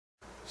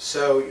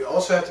So you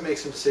also have to make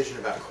some decision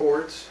about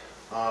chords.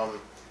 A lot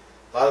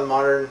of the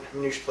modern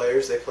minutiae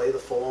players, they play the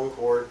full-on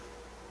chord,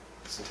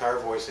 its entire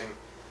voicing.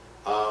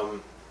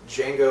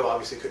 Django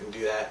obviously couldn't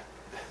do that.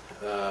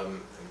 In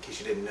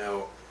case you didn't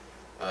know,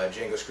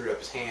 Django screwed up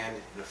his hand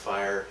in a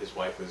fire. His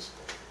wife was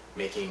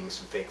making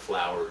some fake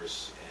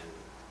flowers, and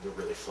they're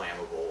really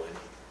flammable, and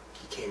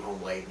he came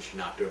home late and she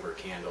knocked over a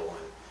candle,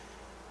 and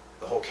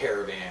the whole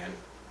caravan,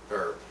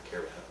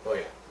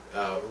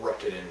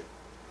 erupted in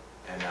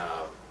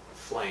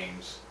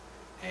flames,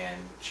 and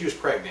she was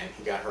pregnant.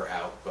 He got her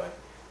out, but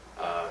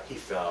he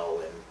fell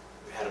and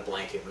had a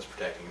blanket and was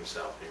protecting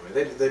himself.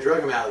 Anyway, they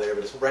drug him out of there,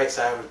 but his right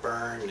side was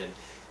burned and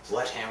his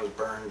left hand was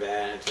burned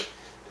bad. It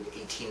took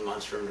 18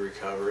 months for him to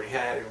recover, and he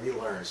had to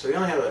relearn. So he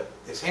only had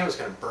his hand was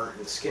kind of burnt,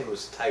 and the skin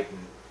was tight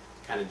and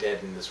kind of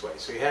dead in this way.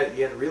 So he had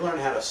to relearn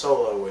how to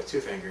solo with 2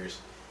 fingers,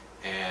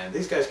 and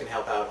these guys can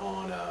help out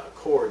on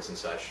chords and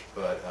such,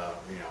 but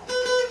you know,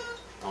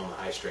 on the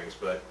high strings,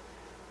 but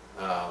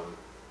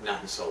not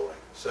in soloing.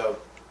 So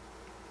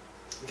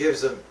it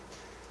gives them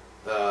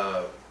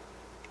the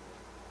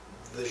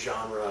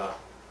genre,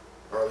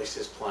 or at least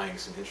his playing,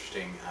 some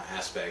interesting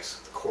aspects,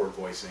 the chord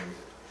voicing.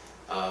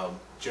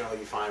 Generally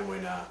you find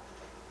when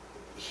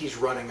he's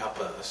running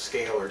up a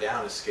scale or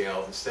down a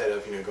scale, instead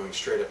of going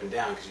straight up and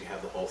down, because you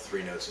have the whole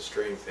 3 notes of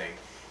string thing,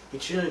 he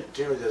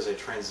generally does a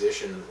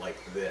transition like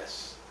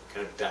this,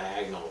 kind of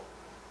diagonal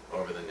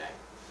over the neck.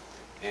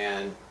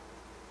 And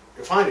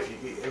you'll find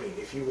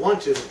if you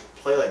want to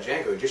play like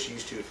Django, just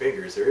use 2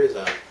 fingers. There's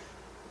a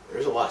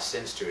lot of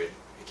sense to it.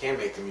 It can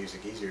make the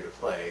music easier to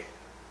play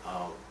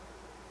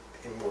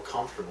and more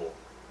comfortable.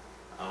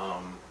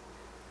 Of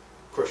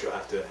course, you'll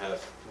have to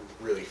have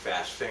really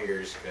fast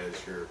fingers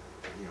because you're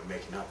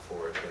making up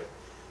for it.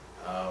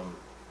 But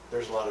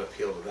there's a lot of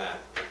appeal to that.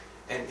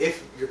 And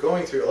if you're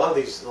going through a lot of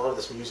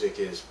this music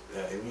is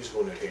in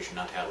musical notation,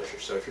 not tablature.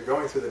 So if you're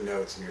going through the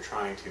notes and you're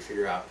trying to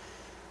figure out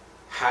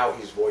how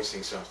he's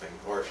voicing something,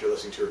 or if you're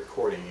listening to a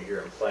recording, you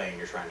hear him playing,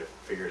 you're trying to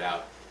figure it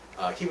out.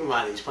 Keep in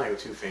mind that he's playing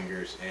with 2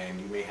 fingers, and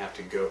you may have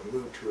to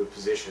move to a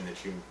position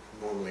that you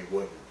normally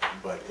wouldn't,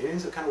 but it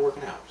ends up kind of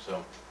working out.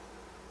 So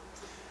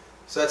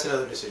that's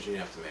another decision you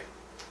have to make.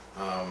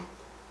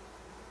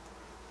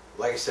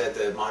 Like I said,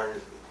 the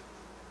modern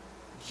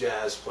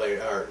jazz player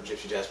or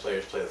gypsy jazz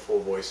players play the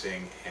full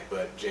voicing,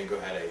 but Django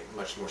had a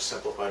much more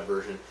simplified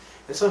version,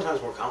 and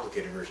sometimes more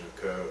complicated version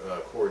of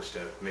chords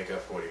to make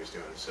up for what he was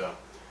doing. So.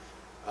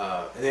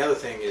 And the other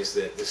thing is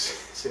that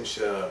since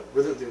even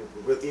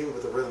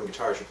with the rhythm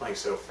guitars, you're playing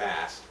so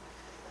fast,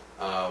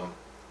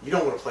 you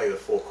don't want to play the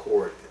full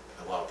chord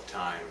a lot of the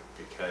time,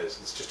 because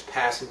it's just a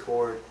passing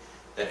chord.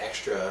 That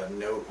extra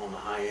note on the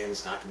high end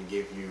is not going to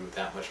give you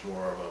that much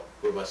more of a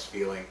robust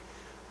feeling,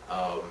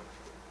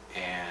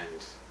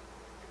 and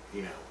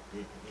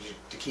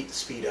to keep the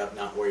speed up,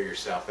 not wear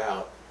yourself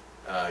out,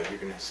 you're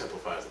going to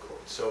simplify the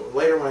chords. So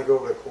later when I go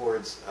over the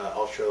chords,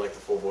 I'll show like the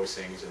full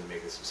voicings and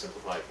maybe some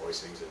simplified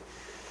voicings, and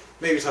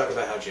maybe talk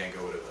about how Django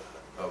would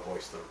have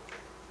voiced them.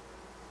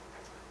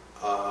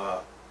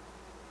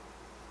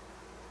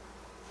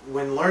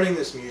 When learning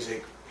this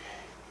music,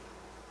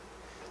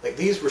 like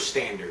these were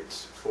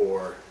standards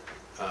for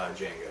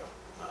Django.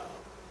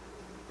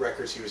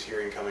 Records he was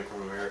hearing coming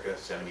from America,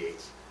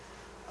 78s.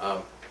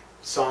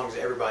 Songs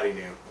everybody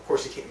knew. Of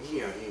course, he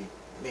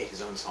made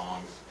his own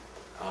songs.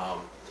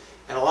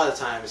 And a lot of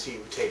times he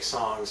would take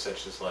songs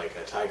such as like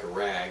a Tiger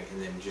Rag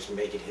and then just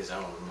make it his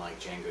own, like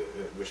Django,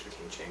 which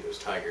became Django's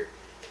Tiger.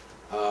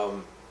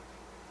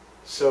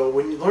 So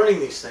when you're learning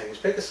these things,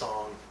 pick a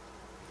song.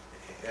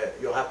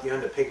 You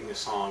end up picking a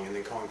song and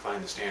then go and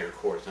find the standard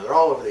chords. Now they're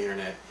all over the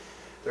internet.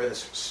 They're in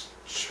this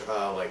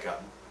like a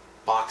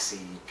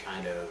boxy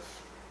kind of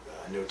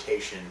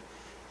notation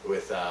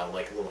with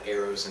like little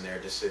arrows in there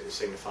just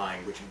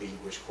signifying which beat,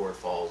 which chord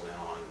falls in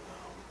on.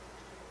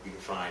 You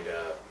can find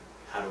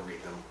how to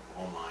read them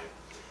online.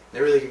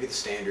 They really give you the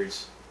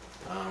standards.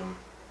 I'll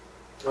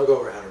go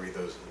over how to read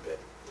those in a bit.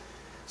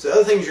 So the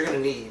other things you're going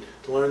to need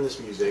to learn this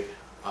music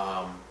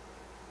are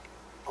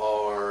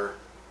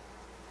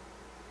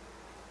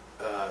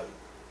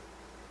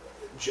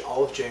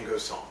all of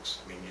Django's songs.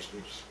 I mean, you just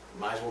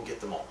might as well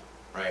get them all,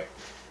 right?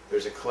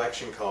 There's a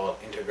collection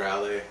called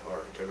Integrale,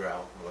 or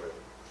Integral, whatever.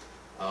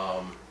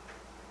 Integrale,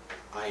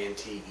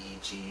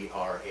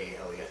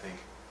 I think.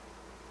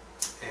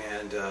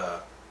 And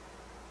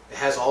it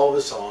has all of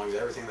his songs,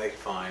 everything they could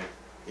find.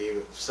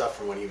 Stuff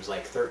from when he was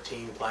like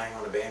 13, playing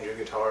on a banjo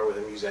guitar with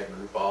a music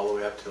group, all the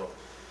way up till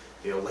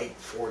late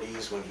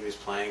 40s when he was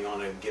playing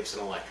on a Gibson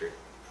Electric.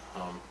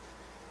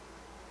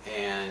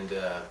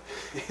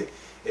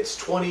 It's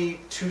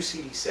 22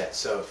 CD sets,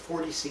 so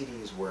 40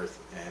 CDs worth,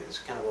 and it's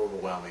kind of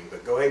overwhelming.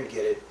 But go ahead and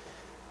get it.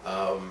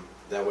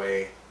 That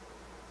way,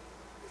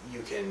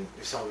 you can,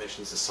 if someone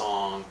mentions a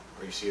song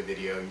or you see a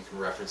video, you can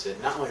reference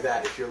it. Not only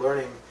that, if you're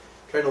trying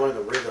to learn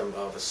the rhythm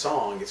of a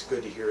song, it's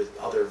good to hear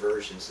other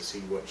versions to see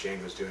what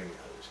Django's doing in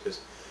others,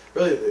 because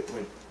really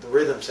the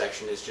rhythm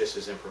section is just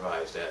as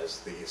improvised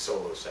as the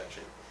solo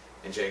section,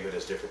 and Django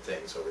does different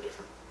things over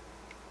different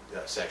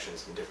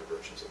sections and different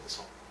versions of the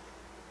song.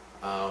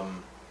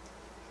 Um,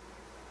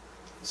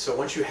 so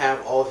once you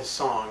have all of his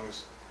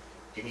songs,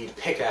 you need to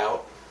pick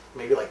out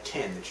maybe like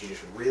 10 that you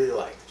just really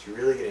like, that you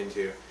really get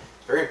into.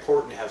 It's very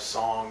important to have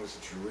songs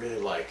that you really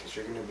like, because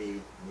you're going to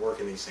be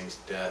working these things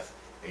to death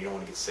and you don't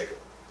want to get sick of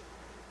them.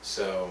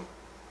 So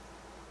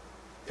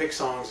pick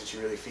songs that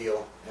you really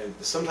feel. And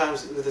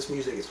sometimes with this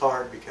music it's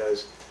hard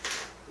because,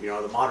 you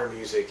know, the modern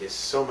music is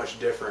so much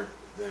different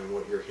than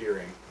what you're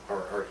hearing.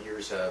 Our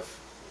ears have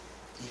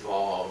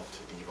evolved,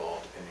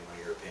 devolved, depending on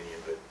your opinion,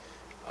 but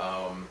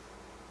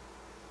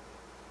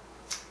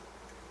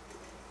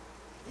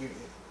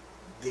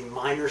the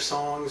minor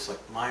songs like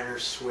Minor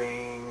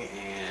Swing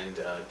and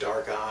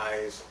Dark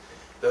Eyes,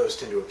 those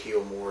tend to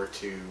appeal more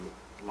to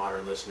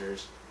modern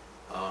listeners.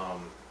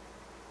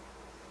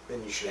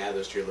 Then you should add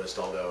those to your list,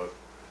 although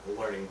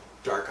learning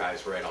Dark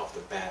Eyes right off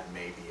the bat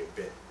may be a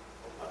bit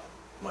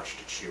much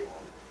to chew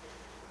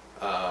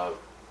on.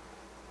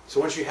 So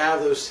once you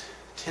have those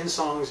 10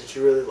 songs that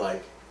you really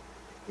like,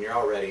 and you're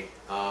all ready,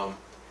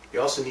 you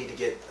also need to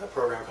get a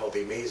program called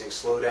the Amazing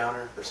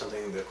Slowdowner, or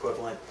something the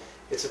equivalent.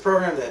 It's a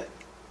program that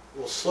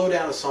will slow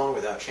down a song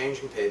without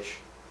changing pitch,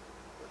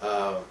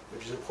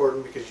 which is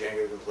important because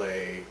Django can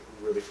play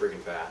really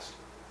freaking fast,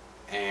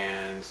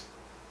 and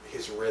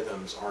his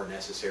rhythms aren't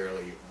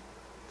necessarily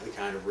the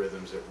kind of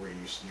rhythms that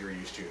you're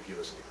used to if you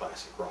listen to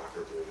classic rock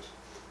or blues.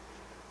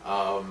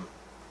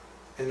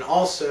 And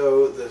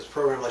also, this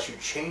program lets you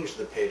change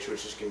the pitch,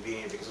 which is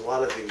convenient because a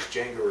lot of these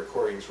Django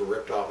recordings were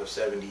ripped off of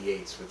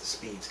 78s with the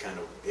speeds kind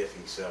of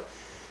iffy. So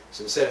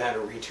instead of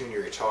having to retune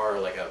your guitar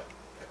like a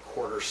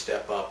quarter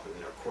step up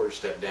and a quarter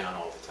step down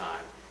all the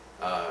time,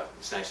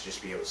 it's nice to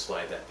just be able to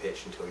slide that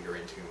pitch until you're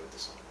in tune with the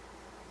song.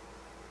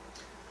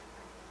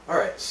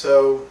 Alright,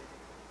 so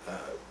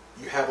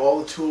you have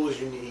all the tools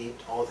you need,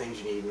 all the things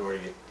you need in order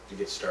to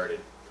get started.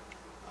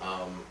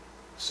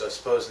 So I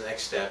suppose the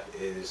next step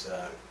is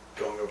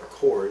going over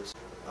chords.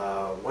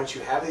 Once you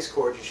have these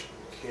chords, you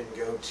can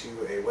go to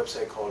a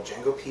website called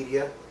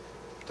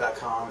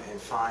Djangopedia.com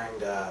and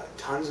find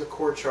tons of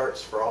chord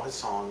charts for all his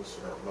songs,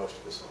 or most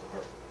of his songs,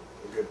 or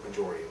a good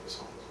majority of his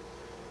songs,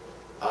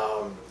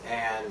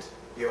 and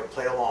be able to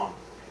play along,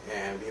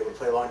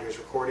 to his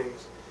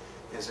recordings.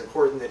 And it's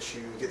important that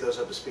you get those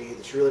up to speed,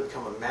 that you really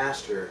become a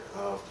master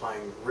of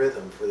playing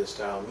rhythm for this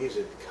style of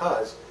music,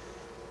 because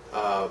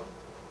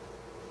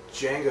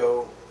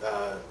Django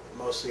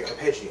mostly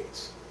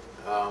arpeggiates.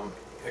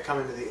 I come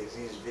into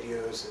these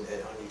videos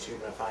on YouTube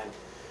and I find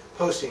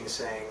postings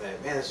saying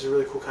that, man, this is a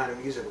really cool kind of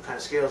music, what kind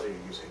of scales are you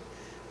using?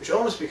 Which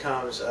almost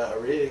becomes a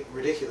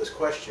ridiculous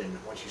question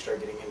once you start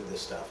getting into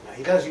this stuff. Now,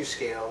 he does use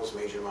scales,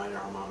 major, minor,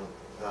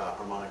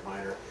 harmonic,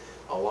 minor,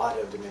 a lot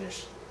of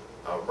diminished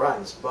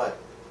runs, but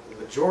the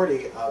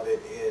majority of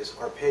it is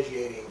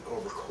arpeggiating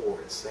over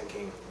chords,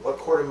 thinking, what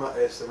chord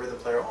is the rhythm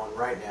player on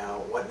right now,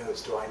 what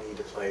notes do I need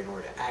to play in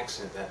order to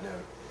accent that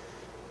note,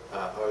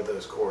 or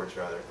those chords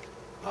rather,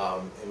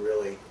 and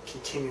really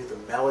continue the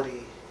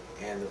melody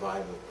and the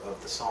vibe of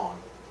the song.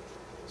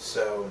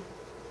 So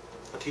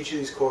I'll teach you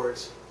these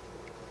chords,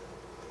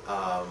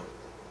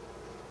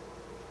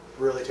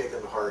 really take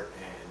them to heart,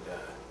 and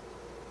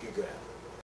get good at them.